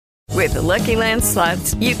With the Lucky Land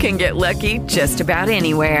Slots, you can get lucky just about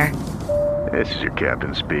anywhere. This is your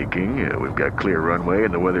captain speaking. We've got clear runway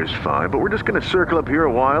and the weather's fine, but we're just going to circle up here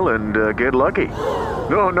a while and get lucky.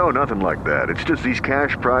 No, nothing like that. It's just these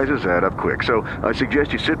cash prizes add up quick. So I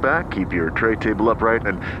suggest you sit back, keep your tray table upright,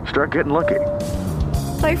 and start getting lucky.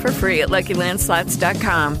 Play for free at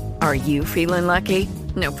LuckyLandSlots.com. Are you feeling lucky?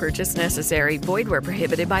 No purchase necessary. Void where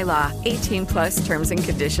prohibited by law. 18 plus terms and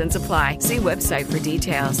conditions apply. See website for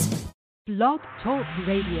details. Blog Talk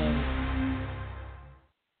Radio.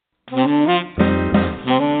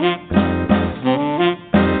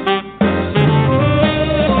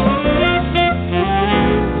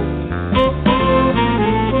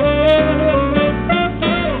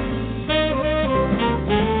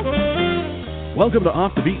 Welcome to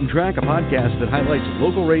Off the Beaten Track, a podcast that highlights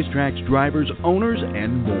local racetracks, drivers, owners,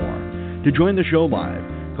 and more. To join the show live,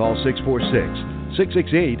 call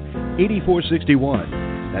 646-668-8461.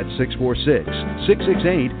 That's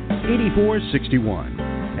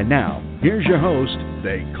 646-668-8461. And now, here's your host,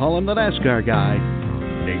 they call him the NASCAR guy,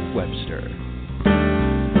 Nate Webster.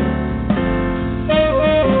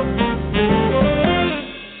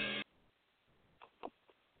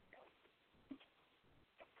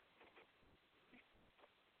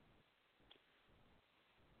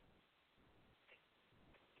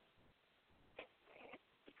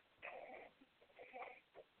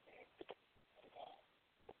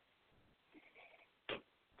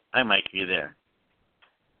 Hi, Mike. You there?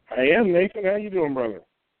 I am, Nathan. How you doing, brother?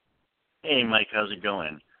 Hey, Mike. How's it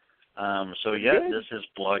going? This is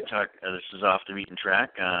Blog Talk. This is Off the Beaten Track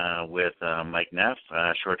with Mike Neff,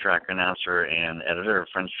 short track announcer and editor of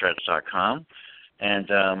FriendStretch.com. And,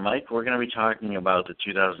 Mike, we're going to be talking about the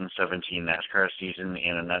 2017 NASCAR season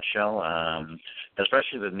in a nutshell,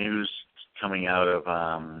 especially the news coming out of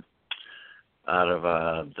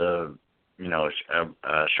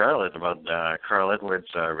Charlotte about Carl Edwards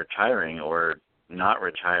retiring, or not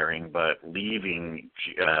retiring, but leaving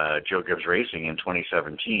Joe Gibbs Racing in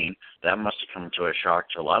 2017. That must have come to a shock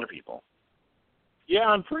to a lot of people. Yeah,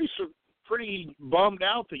 I'm pretty bummed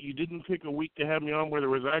out that you didn't pick a week to have me on where there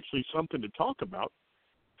was actually something to talk about.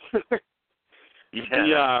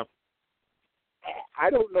 Yeah. I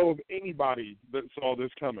don't know of anybody that saw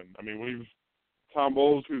this coming. I mean, Tom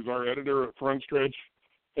Bowles, who's our editor at Front Stretch,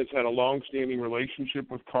 has had a long-standing relationship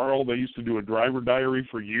with Carl. They used to do a driver diary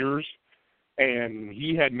for years, and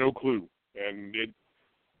he had no clue. And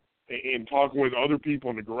in talking with other people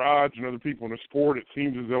in the garage and other people in the sport, it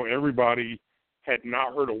seems as though everybody had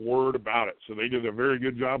not heard a word about it. So they did a very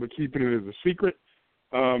good job of keeping it as a secret,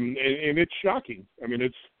 and it's shocking. I mean,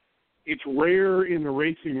 it's rare in the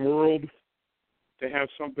racing world to have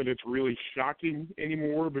something that's really shocking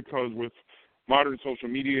anymore, because with modern social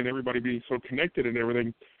media and everybody being so connected and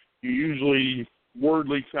everything, word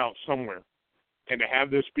leaks out somewhere. And to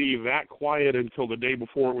have this be that quiet until the day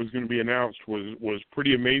before it was going to be announced was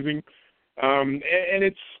pretty amazing. And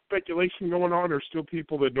it's speculation going on. There's still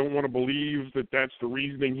people that don't want to believe that that's the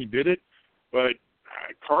reasoning he did it. But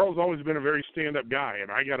Carl's always been a very stand-up guy,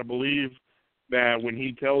 and I got to believe that when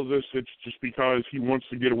he tells us it's just because he wants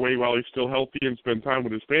to get away while he's still healthy and spend time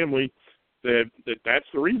with his family, that's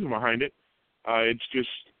the reason behind it. It's just,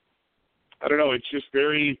 I don't know, it's just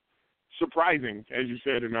very surprising, as you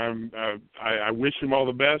said, and I wish him all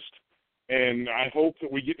the best, and I hope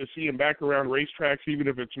that we get to see him back around racetracks, even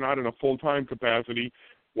if it's not in a full-time capacity,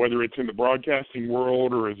 whether it's in the broadcasting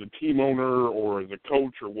world or as a team owner or as a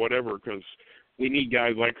coach or whatever, because we need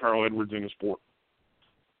guys like Carl Edwards in the sport.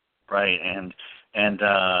 Right, and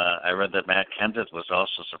I read that Matt Kenseth was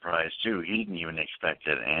also surprised, too. He didn't even expect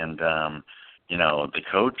it, and the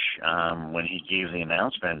coach, when he gave the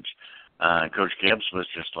announcement, Coach Gibbs was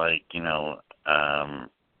just like,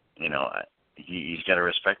 he's got to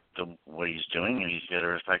respect what he's doing, and he's got to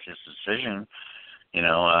respect his decision.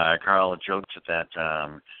 Carl joked that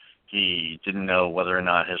he didn't know whether or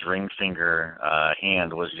not his ring finger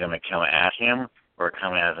hand was going to come at him or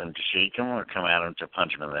come at him to shake him or come at him to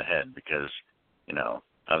punch him in the head because,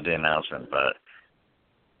 of the announcement. But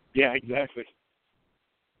yeah, exactly.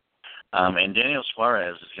 And Daniel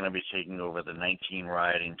Suarez is going to be taking over the 19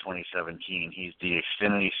 ride in 2017. He's the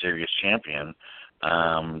Xfinity Series champion.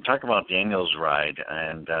 Talk about Daniel's ride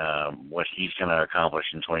and what he's going to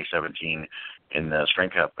accomplish in 2017 in the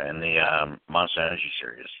Sprint Cup and the Monster Energy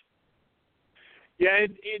Series. Yeah,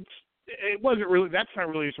 it wasn't really. That's not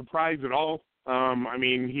really a surprise at all. I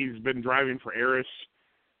mean, he's been driving for Eris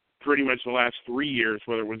pretty much the last 3 years,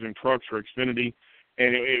 whether it was in trucks or Xfinity.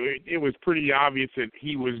 And it was pretty obvious that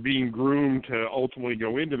he was being groomed to ultimately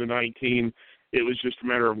go into the 19. It was just a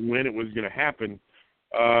matter of when it was going to happen.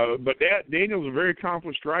 But Daniel's a very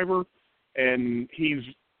accomplished driver, and he's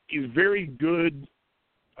very good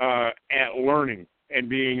at learning and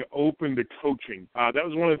being open to coaching. That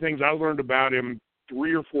was one of the things I learned about him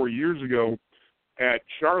 3 or 4 years ago at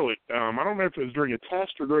Charlotte. I don't know if it was during a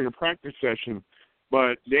test or during a practice session,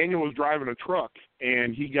 but Daniel was driving a truck,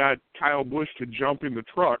 and he got Kyle Busch to jump in the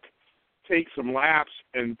truck, take some laps,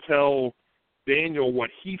 and tell Daniel what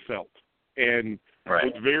he felt, and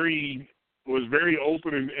was very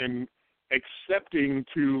open and accepting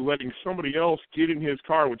to letting somebody else get in his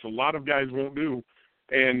car, which a lot of guys won't do,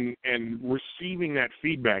 and receiving that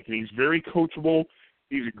feedback. And he's very coachable.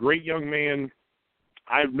 He's a great young man.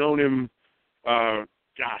 I've known him, I'm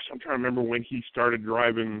trying to remember when he started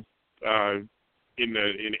driving in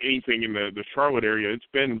the Charlotte area. It's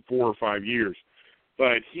been 4 or 5 years.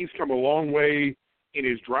 But he's come a long way in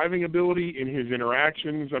his driving ability, in his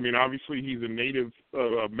interactions. I mean, obviously he's a native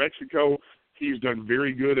of Mexico. He's done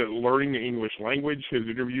very good at learning the English language. His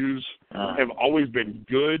interviews have always been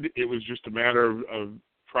good. It was just a matter of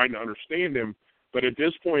trying to understand him. But at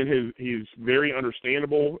this point, he's very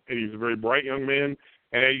understandable, and he's a very bright young man.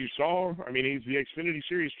 And as you saw, I mean, he's the Xfinity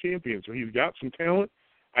Series champion, so he's got some talent.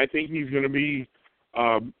 I think he's going to be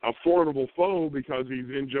a formidable foe because he's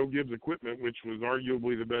in Joe Gibbs' equipment, which was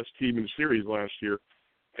arguably the best team in the series last year.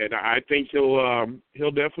 And I think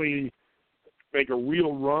he'll definitely make a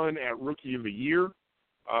real run at Rookie of the Year.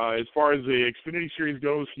 As far as the Xfinity Series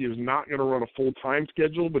goes, he is not going to run a full-time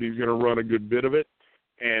schedule, but he's going to run a good bit of it.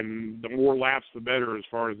 And the more laps, the better as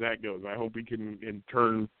far as that goes. I hope he can, in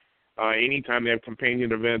turn, anytime they have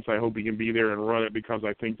companion events, I hope he can be there and run it because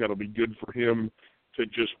I think that'll be good for him to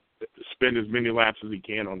just spend as many laps as he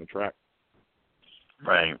can on the track.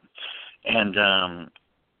 Right. And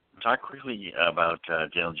talk quickly about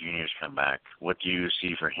Dale Jr.'s comeback. What do you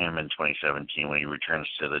see for him in 2017 when he returns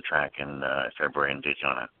to the track in February in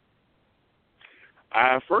Daytona?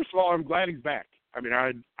 First of all, I'm glad he's back. I mean,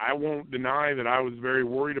 I won't deny that I was very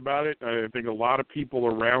worried about it. I think a lot of people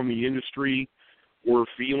around the industry were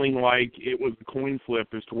feeling like it was a coin flip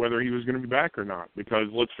as to whether he was going to be back or not. Because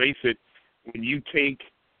let's face it, when you take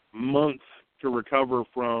months to recover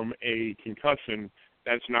from a concussion,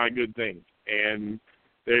 that's not a good thing. And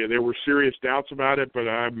there were serious doubts about it, but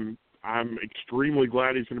I'm extremely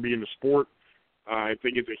glad he's going to be in the sport. I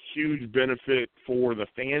think it's a huge benefit for the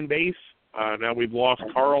fan base. Now we've lost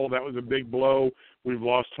Carl. That was a big blow. We've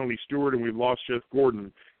lost Tony Stewart, and we've lost Jeff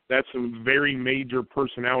Gordon. That's some very major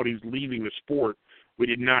personalities leaving the sport. We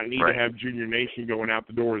did not need to have Junior Nation going out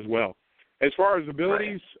the door as well. As far as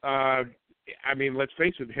abilities, I mean, let's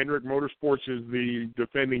face it, Hendrick Motorsports is the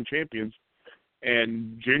defending champions,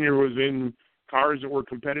 and Junior was in cars that were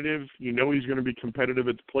competitive. You know he's going to be competitive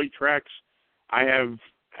at the plate tracks. I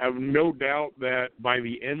have no doubt that by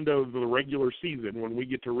the end of the regular season, when we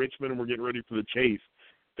get to Richmond and we're getting ready for the chase,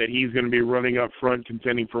 that he's going to be running up front,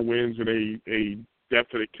 contending for wins, and a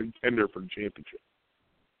definite contender for the championship.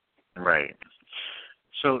 Right.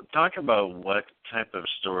 So talk about what type of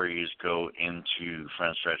stories go into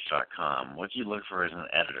frontstretch.com. What do you look for as an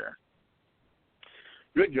editor?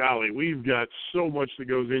 Good golly, we've got so much that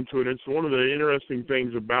goes into it. It's one of the interesting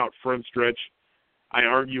things about Front Stretch. I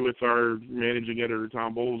argue with our managing editor,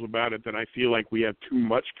 Tom Bowles, about it, that I feel like we have too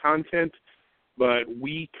much content, but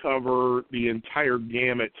we cover the entire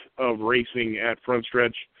gamut of racing at Front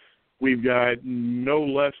Stretch. We've got no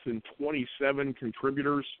less than 27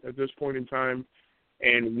 contributors at this point in time,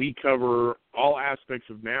 and we cover all aspects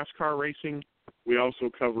of NASCAR racing. We also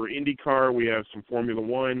cover IndyCar. We have some Formula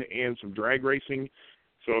One and some drag racing.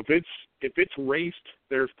 So if it's raced,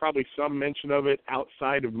 there's probably some mention of it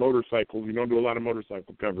outside of motorcycles. We don't do a lot of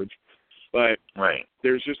motorcycle coverage, but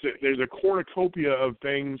there's a cornucopia of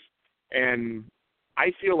things, and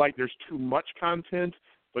I feel like there's too much content.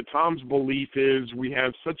 But Tom's belief is we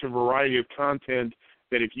have such a variety of content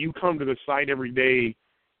that if you come to the site every day,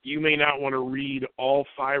 you may not want to read all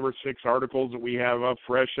 5 or 6 articles that we have up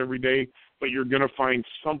fresh every day, but you're going to find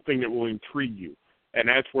something that will intrigue you. And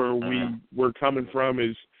that's where we're coming from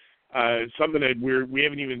is something that we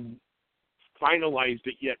haven't even finalized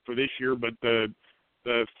it yet for this year, but the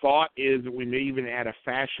thought is that we may even add a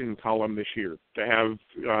fashion column this year to have,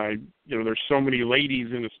 there's so many ladies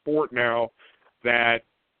in the sport now that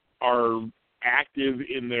are active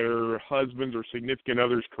in their husbands' or significant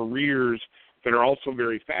others' careers that are also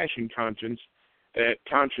very fashion conscious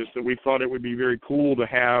that we thought it would be very cool to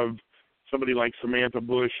have somebody like Samantha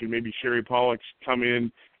Bush and maybe Sherry Pollock come in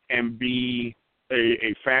and be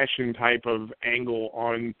a fashion type of angle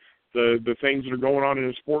on the things that are going on in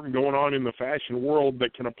the sport and going on in the fashion world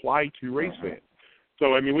that can apply to race fans.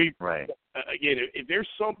 So, I mean, Right. Again, if there's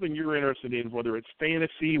something you're interested in, whether it's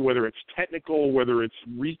fantasy, whether it's technical, whether it's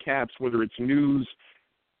recaps, whether it's news,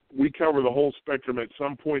 we cover the whole spectrum. At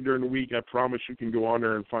some point during the week, I promise you can go on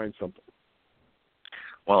there and find something.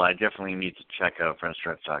 Well, I definitely need to check out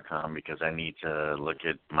friendstretch.com because I need to look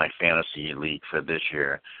at my fantasy league for this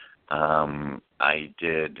year. I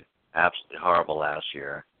did absolutely horrible last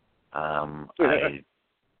year. I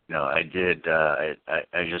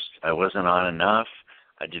wasn't on enough.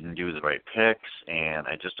 I didn't do the right picks, and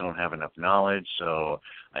I just don't have enough knowledge. So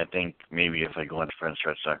I think maybe if I go into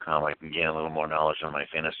friendstretch.com, I can gain a little more knowledge on my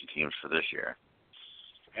fantasy teams for this year.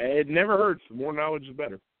 It never hurts. The more knowledge, the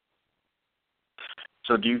better.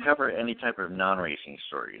 So do you cover any type of non-racing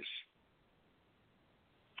stories?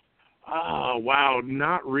 Wow,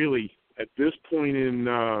 not really. At this point in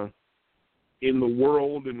the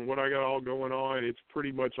world and what I got all going on, it's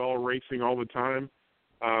pretty much all racing all the time.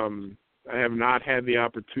 I have not had the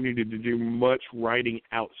opportunity to do much writing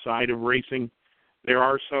outside of racing. There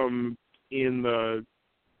are some in the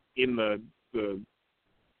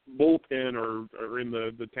bullpen or in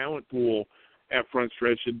the talent pool at Front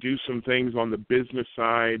Stretch that do some things on the business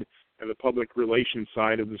side and the public relations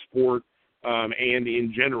side of the sport, and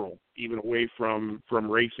in general, even away from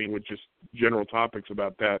racing, with just general topics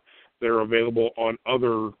about that. They're available on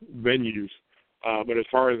other venues. But as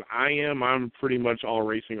far as I'm pretty much all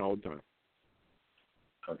racing all the time.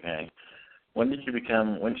 Okay. When did you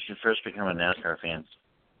first become a NASCAR fan?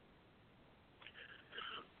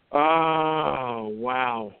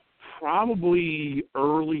 Wow. Probably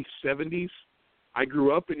early 70s. I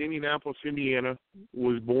grew up in Indianapolis, Indiana,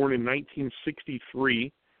 was born in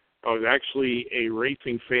 1963. I was actually a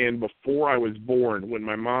racing fan before I was born. When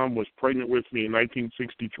my mom was pregnant with me in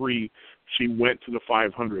 1963, she went to the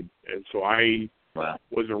 500. And so I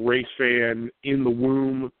was a race fan in the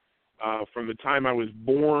womb. From the time I was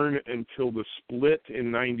born until the split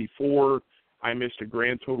in 94, I missed a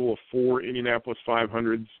grand total of 4 Indianapolis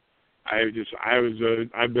 500s.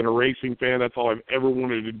 I've been a racing fan. That's all I've ever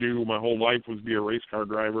wanted to do my whole life, was be a race car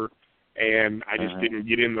driver. And I just didn't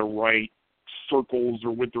get in the right circles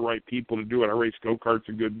or with the right people to do it. I raced go-karts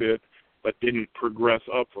a good bit, but didn't progress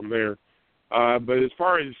up from there. But as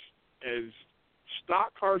far as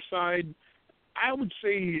stock car side, I would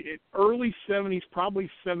say early 70s, probably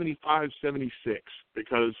 75, 76,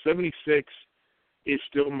 because 76 is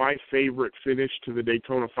still my favorite finish to the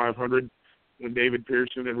Daytona 500 when David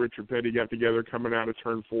Pearson and Richard Petty got together coming out of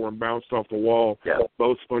turn 4 and bounced off the wall. Yeah.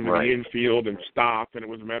 Both spun to the infield and stopped, and it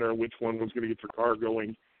was a matter of which one was going to get their car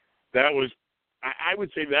going. That was, I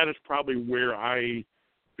would say that is probably where I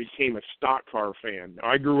became a stock car fan.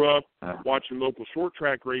 I grew up watching local short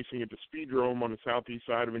track racing at the Speedrome on the southeast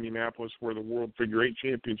side of Indianapolis, where the World Figure 8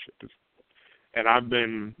 Championship is. And I've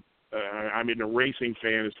been, a racing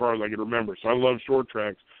fan as far as I can remember. So I love short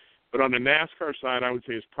tracks. But on the NASCAR side, I would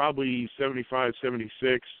say it's probably 75,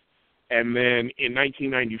 76. And then in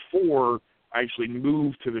 1994, I actually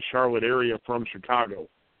moved to the Charlotte area from Chicago.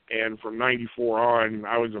 And from 94 on,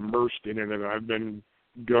 I was immersed in it, and I've been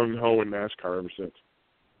gung-ho in NASCAR ever since.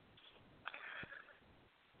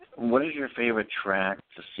 What is your favorite track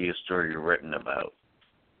to see a story written about?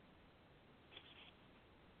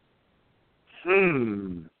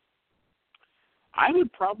 I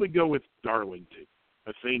would probably go with Darlington.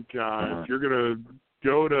 I think if you're going to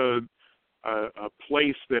go to a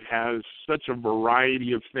place that has such a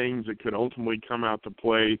variety of things that could ultimately come out to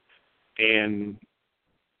play and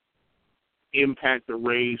impact the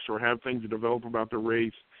race or have things develop about the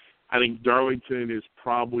race, I think Darlington is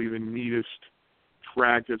probably the neatest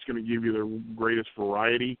track that's going to give you the greatest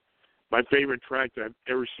variety. My favorite track that I've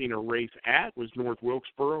ever seen a race at was North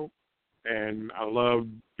Wilkesboro, and I loved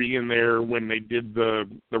being there when they did the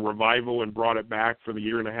revival and brought it back for the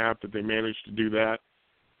year and a half that they managed to do that.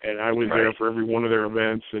 And I was there for every one of their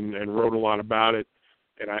events and wrote a lot about it.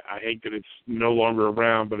 And I hate that it's no longer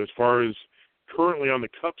around, but as far as currently on the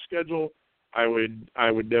Cup schedule, I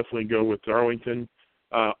would definitely go with Darlington.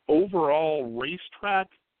 Overall racetrack,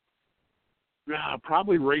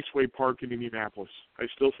 probably Raceway Park in Indianapolis. I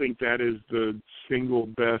still think that is the single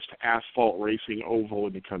best asphalt racing oval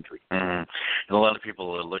in the country. And a lot of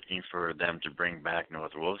people are looking for them to bring back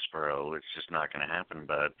North Wilkesboro. It's just not going to happen,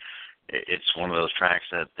 but it's one of those tracks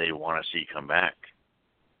that they want to see come back.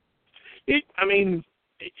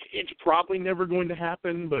 It's probably never going to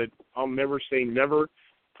happen, but I'll never say never,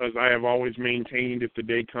 because I have always maintained if the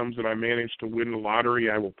day comes that I manage to win the lottery,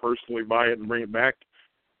 I will personally buy it and bring it back.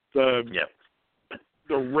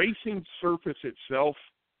 The racing surface itself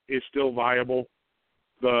is still viable.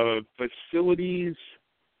 The facilities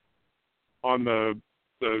on the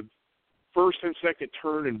first and second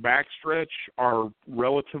turn and backstretch are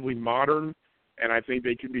relatively modern, and I think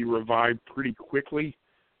they can be revived pretty quickly.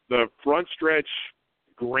 The front stretch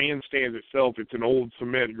grandstand itself, it's an old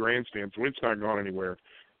cement grandstand, so it's not gone anywhere.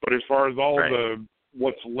 But as far as all the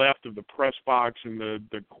what's left of the press box and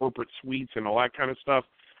the corporate suites and all that kind of stuff,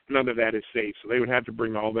 none of that is safe. So they would have to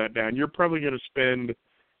bring all that down. You're probably going to spend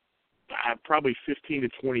probably $15 to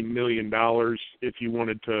 $20 million if you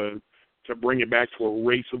wanted to bring it back to a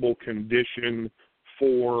raceable condition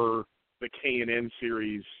for the K&N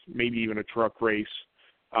series, maybe even a truck race.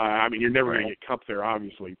 I mean, you're never going to get Cup there,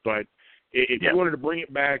 obviously, but if you wanted to bring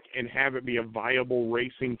it back and have it be a viable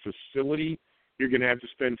racing facility, you're going to have to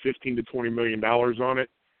spend $15 to $20 million on it,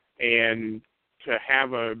 and to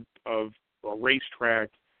have a racetrack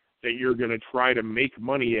that you're going to try to make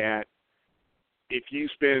money at, if you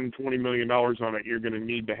spend $20 million on it, you're going to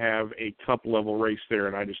need to have a Cup level race there,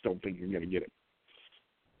 and I just don't think you're going to get it.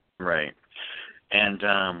 Right.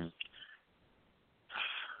 And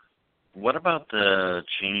what about the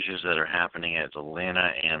changes that are happening at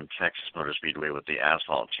Atlanta and Texas Motor Speedway with the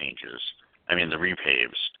asphalt changes? I mean, the repaves.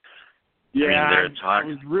 Yeah, I mean, there are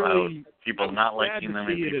talks really, about people not liking them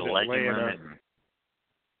and people liking them.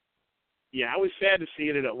 Yeah, I was sad to see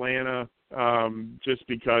it at Atlanta, just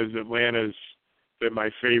because Atlanta's been my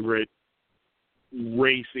favorite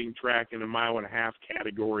racing track in the 1.5 mile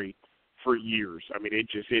category for years. I mean,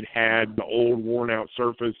 it had the old worn-out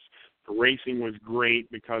surface. The racing was great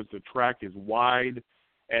because the track is wide.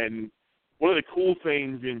 And one of the cool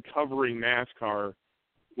things in covering NASCAR,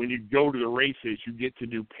 when you go to the races, you get to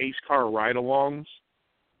do pace car ride-alongs.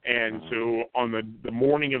 And so on the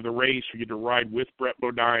morning of the race, you get to ride with Brett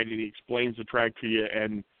Bodine, and he explains the track to you.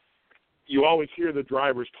 And you always hear the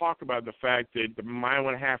drivers talk about the fact that the 1.5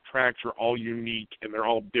 mile tracks are all unique and they're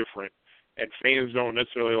all different. And fans don't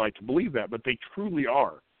necessarily like to believe that, but they truly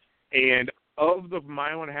are. And of the 1.5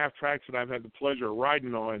 mile tracks that I've had the pleasure of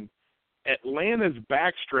riding on, Atlanta's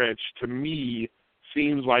backstretch, to me,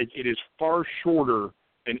 seems like it is far shorter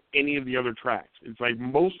than any of the other tracks. It's like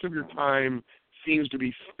most of your time seems to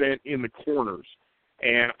be spent in the corners.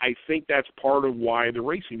 And I think that's part of why the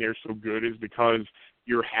racing there is so good, is because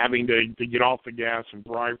you're having to get off the gas and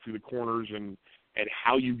drive through the corners, and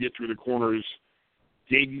how you get through the corners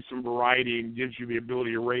gave you some variety and gives you the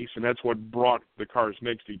ability to race, and that's what brought the cars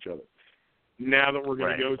next to each other. Now that we're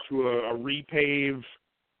going to go to a repave,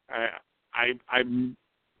 I'm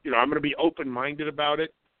going to be open-minded about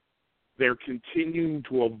it. They're continuing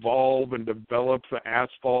to evolve and develop the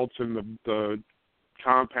asphalts and the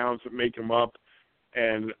compounds that make them up,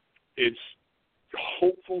 and it's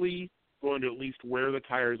hopefully going to at least wear the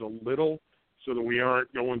tires a little so that we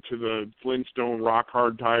aren't going to the Flintstone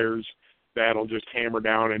rock-hard tires that'll just hammer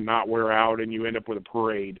down and not wear out, and you end up with a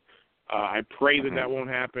parade. I pray that won't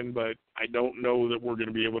happen, but I don't know that we're going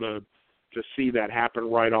to be able to see that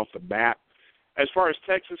happen right off the bat. As far as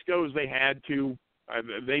Texas goes, they had to.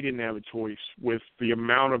 They didn't have a choice with the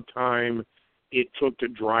amount of time it took to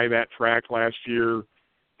dry that track last year.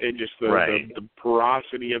 And just the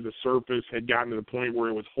porosity of the surface had gotten to the point where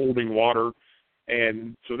it was holding water.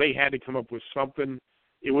 And so they had to come up with something.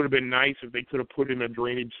 It would have been nice if they could have put in a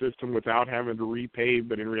drainage system without having to repave,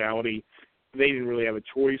 but in reality, they didn't really have a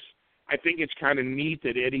choice. I think it's kind of neat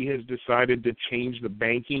that Eddie has decided to change the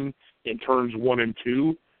banking in turns 1 and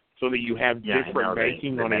 2 so that you have different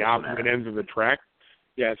banking on the opposite ends of the track.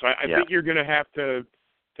 Yeah, so I think you're going to have to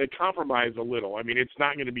compromise a little. I mean, it's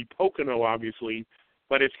not going to be Pocono, obviously,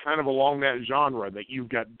 but it's kind of along that genre that you've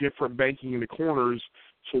got different banking in the corners,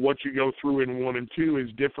 so what you go through in 1 and 2 is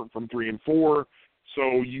different from 3 and 4,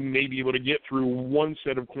 so you may be able to get through one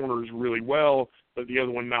set of corners really well, but the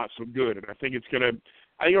other one not so good. And I think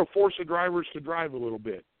it'll force the drivers to drive a little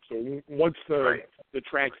bit. So once the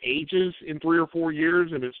track ages in 3 or 4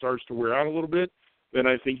 years and it starts to wear out a little bit, then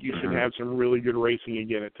I think you should have some really good racing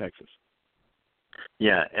again at Texas.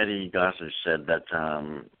 Yeah, Eddie Gossage said that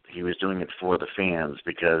he was doing it for the fans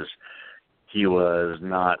because he was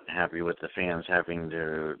not happy with the fans having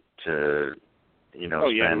to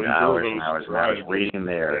spend hours and hours and hours waiting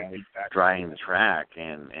there, drying the track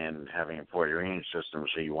and having a poor drainage system,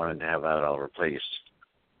 so you wanted to have that all replaced.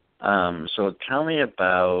 So tell me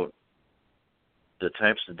about the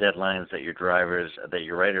types of deadlines that your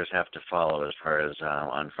riders have to follow as far as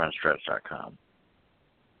on frontstretch.com.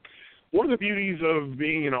 One of the beauties of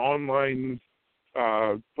being an online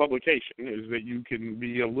publication is that you can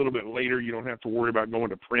be a little bit later. You don't have to worry about going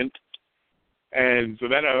to print. And so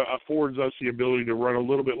that affords us the ability to run a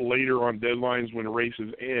little bit later on deadlines when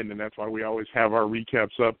races end, and that's why we always have our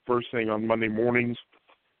recaps up first thing on Monday mornings.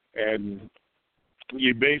 And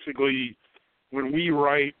you basically when we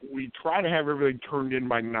write, we try to have everything turned in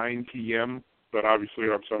by 9 p.m., but obviously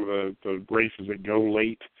on some of the races that go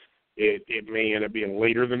late, it may end up being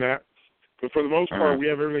later than that. But for the most part, we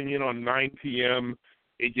have everything in on 9 p.m.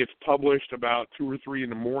 It gets published about 2 or 3 in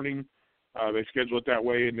the morning. They schedule it that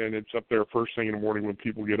way, and then it's up there first thing in the morning when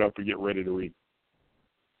people get up and get ready to read.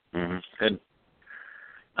 Good.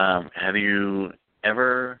 Have you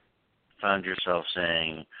ever found yourself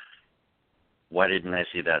saying, why didn't I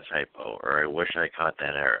see that typo, or I wish I caught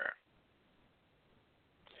that error?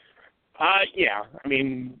 Yeah. I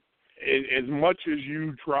mean, as much as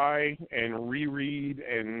you try and reread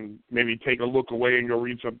and maybe take a look away and go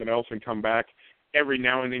read something else and come back, every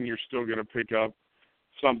now and then you're still going to pick up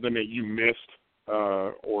something that you missed,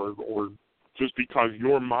 or just because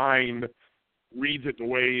your mind reads it the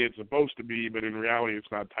way it's supposed to be, but in reality it's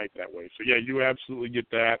not typed that way. So, yeah, you absolutely get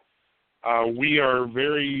that. We are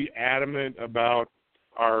very adamant about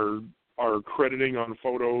our crediting on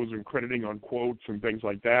photos and crediting on quotes and things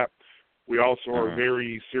like that. We also are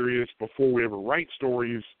very serious before we ever write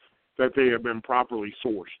stories that they have been properly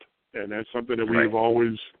sourced. And that's something that we've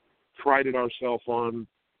always prided ourselves on,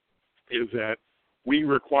 is that we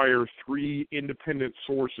require 3 independent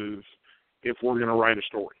sources if we're going to write a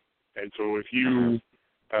story. And so if you,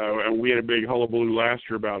 we had a big hullabaloo last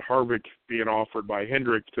year about Harvick being offered by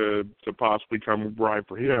Hendrick to possibly come and ride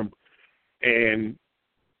for him. And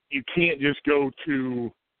you can't just go to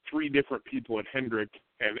 3 different people at Hendrick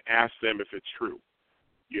and ask them if it's true.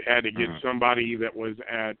 You had to get somebody that was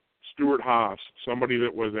at Stewart-Haas, somebody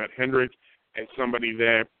that was at Hendrick, and somebody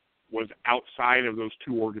that was outside of those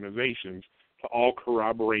 2 organizations to all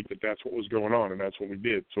corroborate that that's what was going on, and that's what we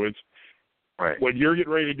did. So it's when you're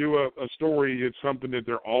getting ready to do a story, it's something that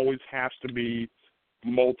there always has to be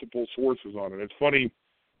multiple sources on it. It's funny,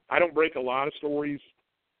 I don't break a lot of stories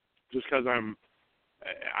just because I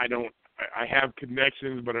have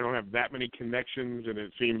connections, but I don't have that many connections, and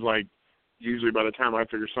it seems like usually by the time I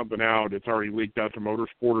figure something out, it's already leaked out to Motorsport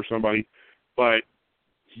or somebody. But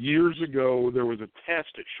years ago, there was a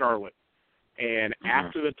test at Charlotte, and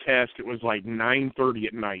after the test, it was like 9:30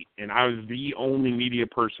 at night, and I was the only media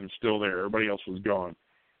person still there. Everybody else was gone.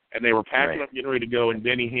 And they were packing up, getting ready to go, and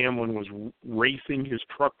Denny Hamlin was racing his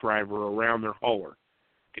truck driver around their hauler.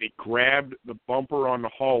 And he grabbed the bumper on the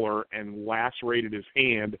hauler and lacerated his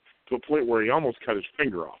hand to a point where he almost cut his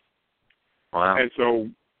finger off. Wow. And so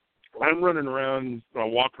I'm running around, I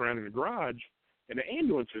walk around in the garage, and the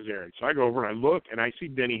ambulance is there. So I go over and I look, and I see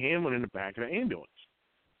Denny Hamlin in the back of the ambulance.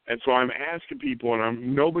 And so I'm asking people,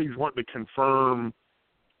 and nobody's wanting to confirm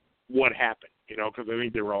what happened, because I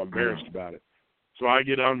think they were all embarrassed about it. So I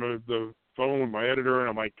get on the phone with my editor, and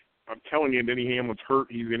I'm like, I'm telling you, Denny Hamlin's hurt.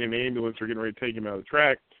 He's in an ambulance. They're getting ready to take him out of the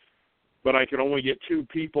track. But I could only get 2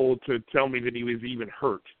 people to tell me that he was even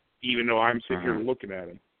hurt, even though I'm sitting here looking at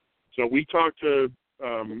him. So we talked to,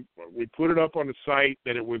 we put it up on the site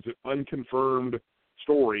that it was an unconfirmed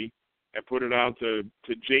story and put it out to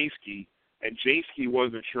J-Ski. And J-Ski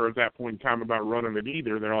wasn't sure at that point in time about running it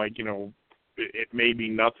either. They're like, it may be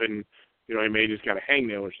nothing. He may just got a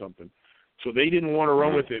hangnail or something. So they didn't want to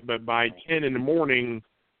run with it. But by 10 in the morning,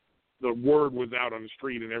 the word was out on the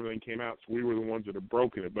street and everything came out. So we were the ones that had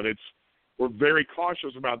broken it. But we're very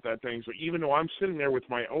cautious about that thing. So even though I'm sitting there with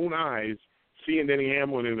my own eyes seeing Denny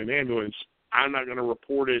Hamlin in an ambulance, I'm not going to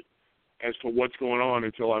report it as to what's going on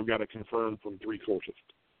until I've got it confirmed from 3 sources.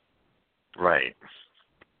 Right.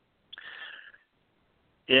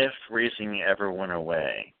 If racing ever went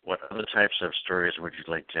away, what other types of stories would you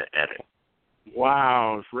like to edit?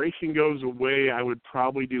 Wow. If racing goes away, I would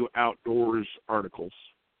probably do outdoors articles.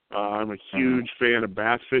 I'm a huge fan of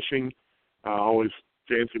bass fishing. I always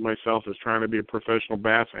fancy myself as trying to be a professional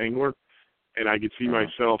bass angler, and I could see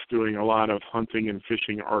myself doing a lot of hunting and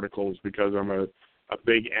fishing articles because I'm a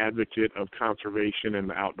big advocate of conservation and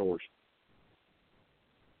the outdoors.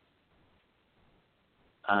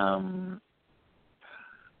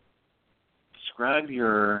 Describe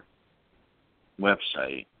your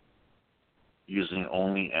website using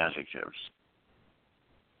only adjectives.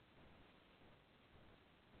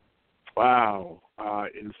 Wow.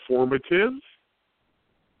 Informative,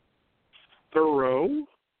 thorough,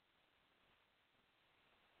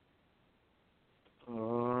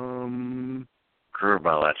 Curveball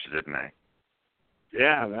at you, didn't I?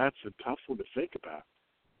 Yeah, that's a tough one to think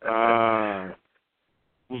about.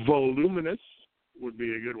 Voluminous would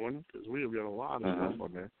be a good one because we have got a lot of stuff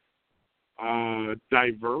on there.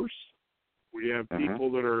 Diverse. We have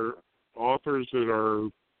people that are authors that are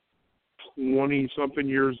 20-something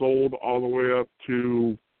years old all the way up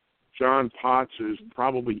to John Potts is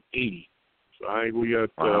probably 80. So I think we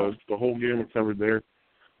got the whole gamut covered there.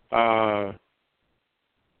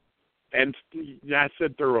 And I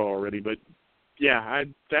said thorough already, but yeah,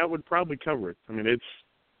 that would probably cover it. I mean,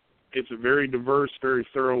 it's a very diverse, very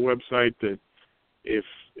thorough website that if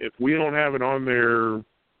we don't have it on there,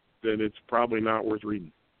 then it's probably not worth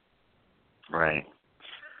reading. Right.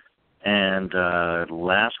 And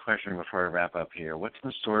last question before I wrap up here. What's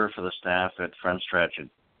in store for the staff at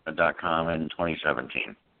friendstretch.com in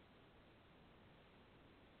 2017?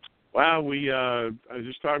 Wow, I was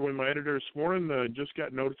just talking with my editor this morning. Just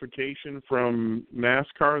got notification from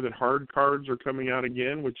NASCAR that hard cards are coming out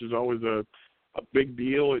again, which is always a big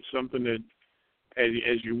deal. It's something that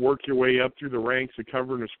as you work your way up through the ranks of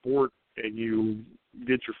covering a sport and you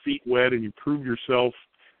get your feet wet and you prove yourself,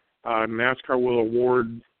 NASCAR will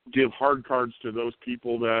give hard cards to those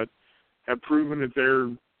people that have proven that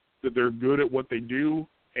they're good at what they do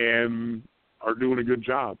and are doing a good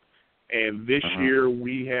job. And this year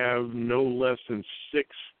we have no less than 6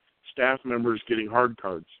 staff members getting hard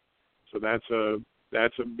cards. So that's a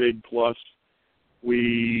big plus.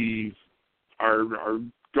 We are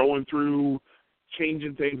going through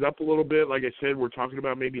changing things up a little bit. Like I said, we're talking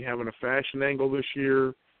about maybe having a fashion angle this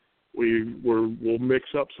year. We'll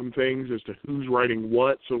mix up some things as to who's writing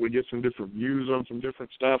what, so we get some different views on some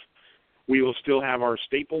different stuff. We will still have our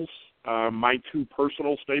staples, my 2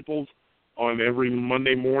 personal staples. On every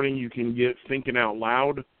Monday morning, you can get Thinkin Out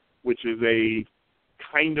Loud, which is a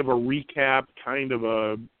kind of a recap, kind of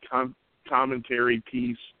a commentary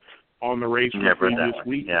piece on the race from the previous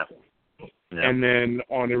week. Yeah. And then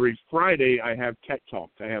on every Friday, I have Tech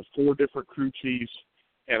Talk. I have 4 different crew chiefs,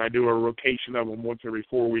 and I do a rotation of them once every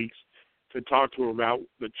 4 weeks to talk to them about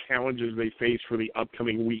the challenges they face for the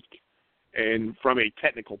upcoming week, and from a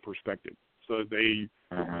technical perspective. So they,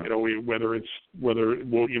 obviously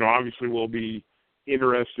we'll be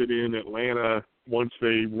interested in Atlanta once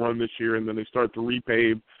they run this year, and then they start to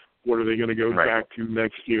repave. What are they going to go back to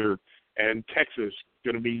next year? And Texas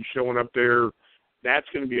going to be showing up there. That's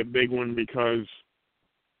going to be a big one because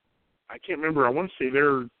I can't remember. I want to say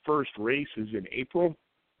their first race is in April.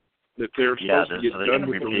 That they're supposed to get done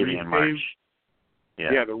with the repave.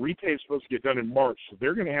 Yeah, the repave is supposed to get done in March, so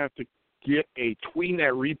they're going to have to get between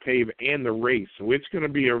that repave and the race. So it's going to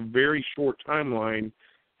be a very short timeline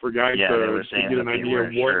for guys to get an idea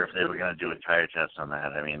of what. Sure if they were going to do a tire test on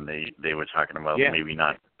that. I mean, they were talking about maybe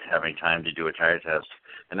not having time to do a tire test,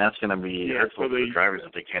 and that's going to be hurtful for the drivers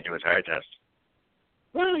if they can't do a tire test.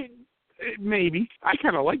 Well, maybe. I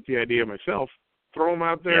kind of like the idea myself. Throw them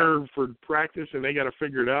out there for practice, and they got to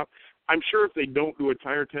figure it out. I'm sure if they don't do a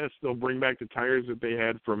tire test, they'll bring back the tires that they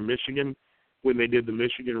had from Michigan when they did the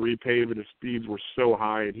Michigan repave, and the speeds were so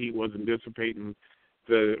high and heat wasn't dissipating.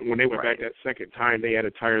 When they went back that second time, they had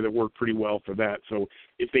a tire that worked pretty well for that. So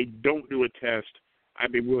if they don't do a test,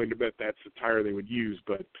 I'd be willing to bet that's the tire they would use.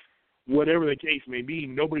 But whatever the case may be,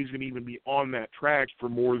 nobody's going to even be on that track for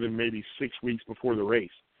more than maybe 6 weeks before the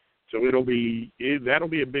race. So that'll be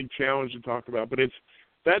a big challenge to talk about. But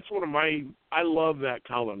that's one of I love that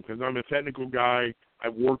column because I'm a technical guy.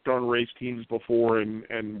 I've worked on race teams before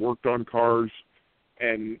and worked on cars,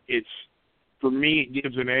 and for me it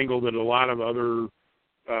gives an angle that a lot of other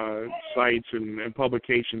sites and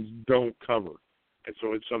publications don't cover, and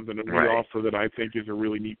so it's something that we offer that I think is a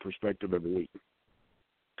really neat perspective every week.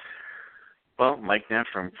 Well, Mike Neff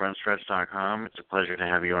from friendstretch.com, it's a pleasure to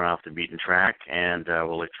have you on Off the Beaten Track, and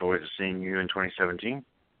we'll look forward to seeing you in 2017.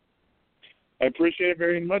 I appreciate it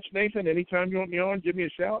very much, Nathan. Anytime you want me on, give me a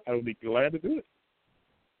shout. I would be glad to do it.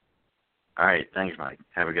 All right. Thanks, Mike.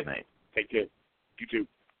 Have a good night. Take care. You too.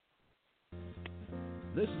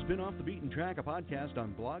 This has been Off the Beaten Track, a podcast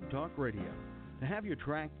on Blog Talk Radio. To have your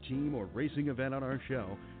track, team, or racing event on our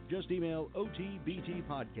show, just email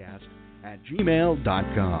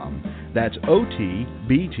otbtpodcast@gmail.com. That's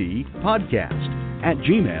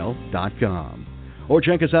otbtpodcast@gmail.com. Or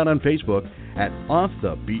check us out on Facebook at Off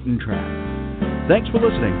the Beaten Track. Thanks for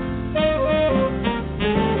listening.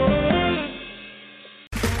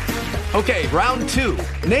 Okay, round 2.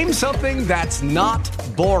 Name something that's not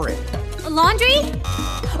boring. A laundry?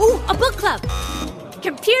 Ooh, a book club.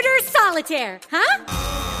 Computer solitaire, huh?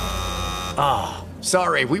 Ah,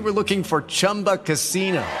 sorry, we were looking for Chumba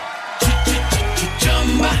Casino.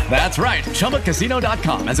 That's right,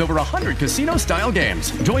 ChumbaCasino.com has over 100 casino-style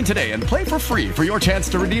games. Join today and play for free for your chance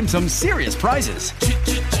to redeem some serious prizes.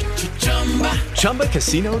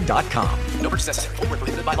 ChumbaCasino.com. No purchase necessary. Void where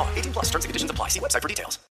prohibited by law. 18+ terms and conditions apply. See website for details.